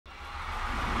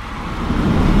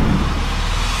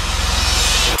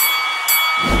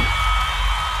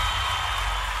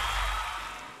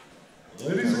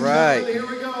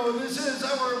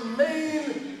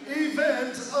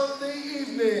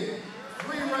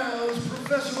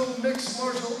professional mixed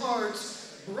martial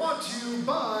arts, brought to you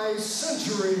by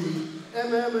Century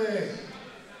MMA.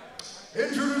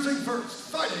 Introducing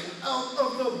first, fighting out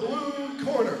of the blue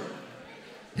corner.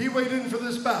 He weighed in for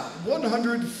this bout,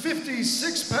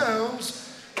 156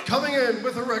 pounds, coming in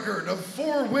with a record of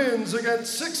 4 wins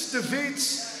against 6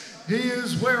 defeats. He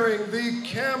is wearing the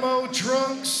camo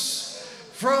trunks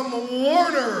from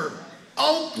Warner,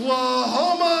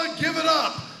 Oklahoma. Give it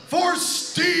up for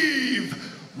Steve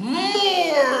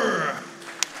Moore.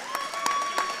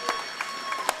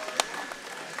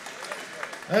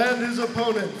 And his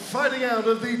opponent, fighting out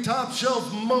of the Top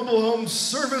Shelf Mobile Home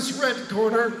Service red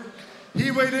corner. He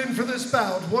weighed in for this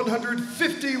bout,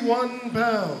 151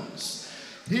 pounds.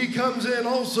 He comes in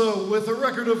also with a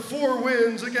record of 4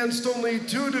 wins against only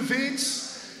 2 defeats.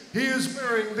 He is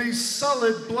wearing the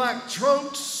solid black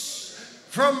trunks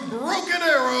from Broken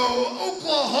Arrow,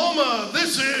 Oklahoma.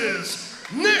 This is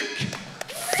Nick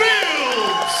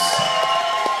Fields.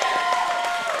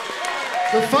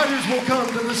 The fighters will come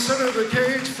to the center of the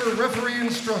cage for referee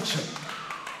instruction.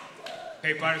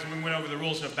 Hey fighters, we went over the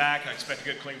rules in the back. I expect a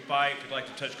good clean fight. If you'd like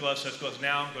to touch gloves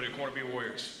now. Go to your corner, be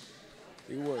warriors.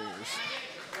 Be warriors.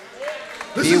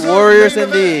 This be is warriors our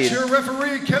main indeed. Event. Your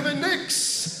referee, Kevin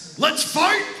Nix. Let's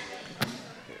fight.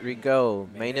 Here we go.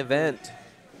 Main event.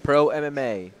 Pro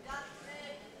MMA.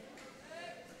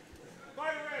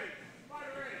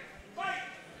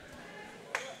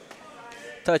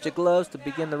 Touch of gloves to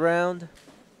begin the round.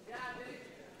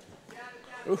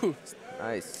 Ooh.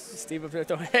 Nice. Steve up there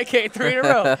throwing head kick 3 in a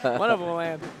row. One of them will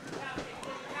land.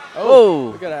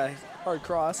 Oh. We got a hard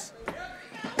cross.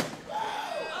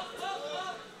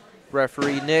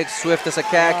 Referee Nick, swift as a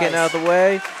cat, getting out of the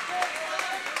way.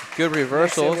 Good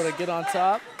reversals. Able to get on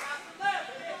top.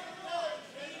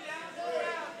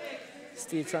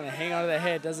 Steve trying to hang on to the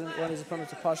head, doesn't want his opponent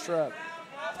to posture up.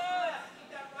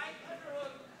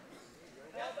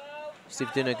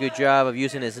 Steve doing a good job of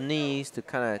using his knees to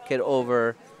kind of get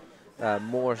over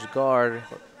Moore's guard,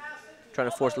 trying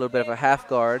to force a little bit of a half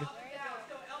guard.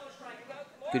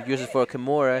 Good uses for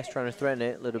Kimura. He's trying to threaten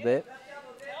it a little bit.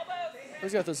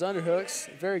 He's got those underhooks.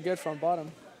 Very good from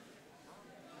bottom.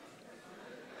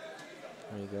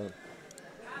 There you go.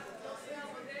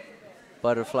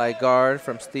 Butterfly guard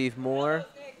from Steve Moore.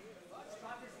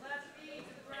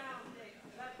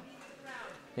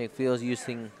 Nick Fields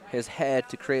using his head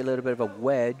to create a little bit of a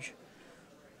wedge.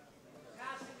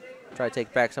 Try to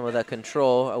take back some of that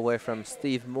control away from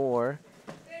Steve Moore.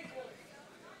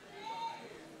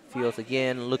 Fields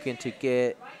again looking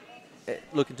to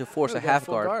force a half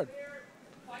guard.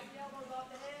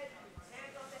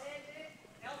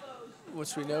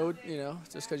 Which we know,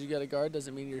 just because you got a guard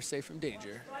doesn't mean you're safe from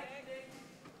danger.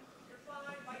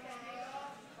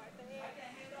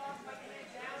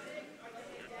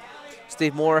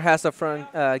 Steve Moore has a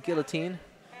front guillotine.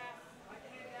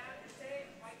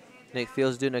 Nick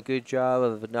Fields doing a good job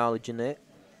of acknowledging it,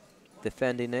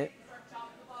 defending it.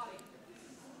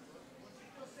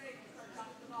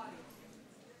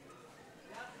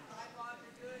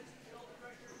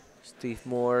 Steve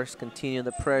Moore's continuing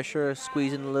the pressure,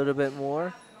 squeezing a little bit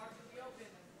more.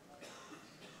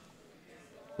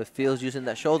 But Fields using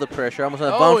that shoulder pressure, almost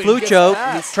on a bum flu choke.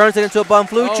 He turns it into a bum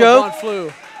flu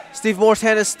choke. Steve Moore's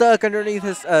hand is stuck underneath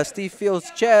his Steve Fields'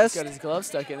 chest. He's got his glove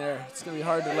stuck in there. It's going to be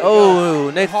hard to let go.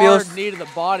 Nick Fields. Hard knee to the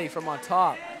body from on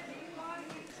top.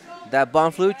 That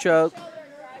bum flu choke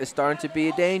is starting to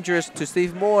be dangerous to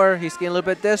Steve Moore. He's getting a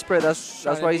little bit desperate. That's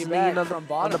why he's kneeing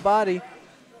on the body.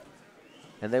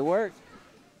 And they work.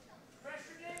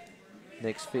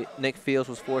 Nick Fields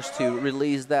was forced to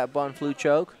release that bum flu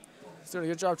choke. He's doing a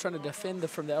good job trying to defend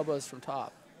from the elbows from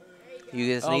top.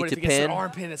 You guys need to if he gets pin. an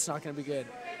arm pin, it's not going to be good.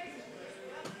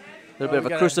 A little bit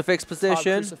of a crucifix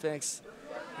position. Crucifix.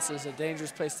 This is a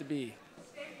dangerous place to be.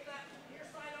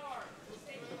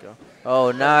 Go. Oh,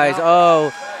 nice.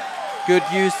 Oh, good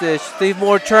usage. Steve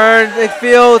Moore turns. Nick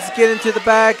Fields getting to the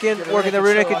back and working the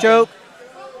rear naked choke.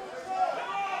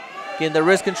 Getting the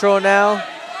wrist control now.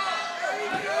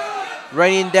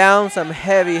 Raining down some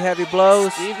heavy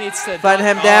blows. Steve needs to flatten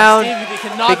him down.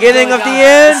 Beginning of the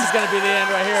end. This is going to be the end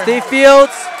right here. Steve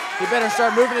Fields. He better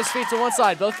start moving his feet to one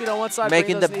side. Both feet on one side.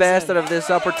 Making the best out of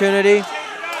this opportunity.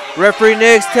 Referee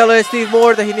Nix telling Steve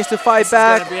Moore that he needs to fight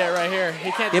back. This is going to be it right here.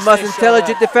 He must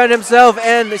intelligently defend himself,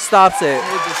 and he stops it.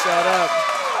 He just shut up.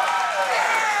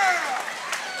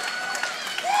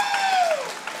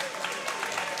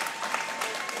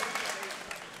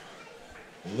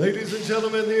 Ladies and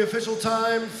gentlemen, the official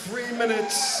time, 3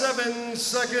 minutes, 7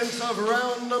 seconds of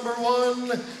round number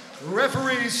 1.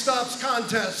 Referee stops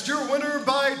contest. Your winner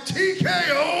by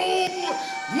TKO,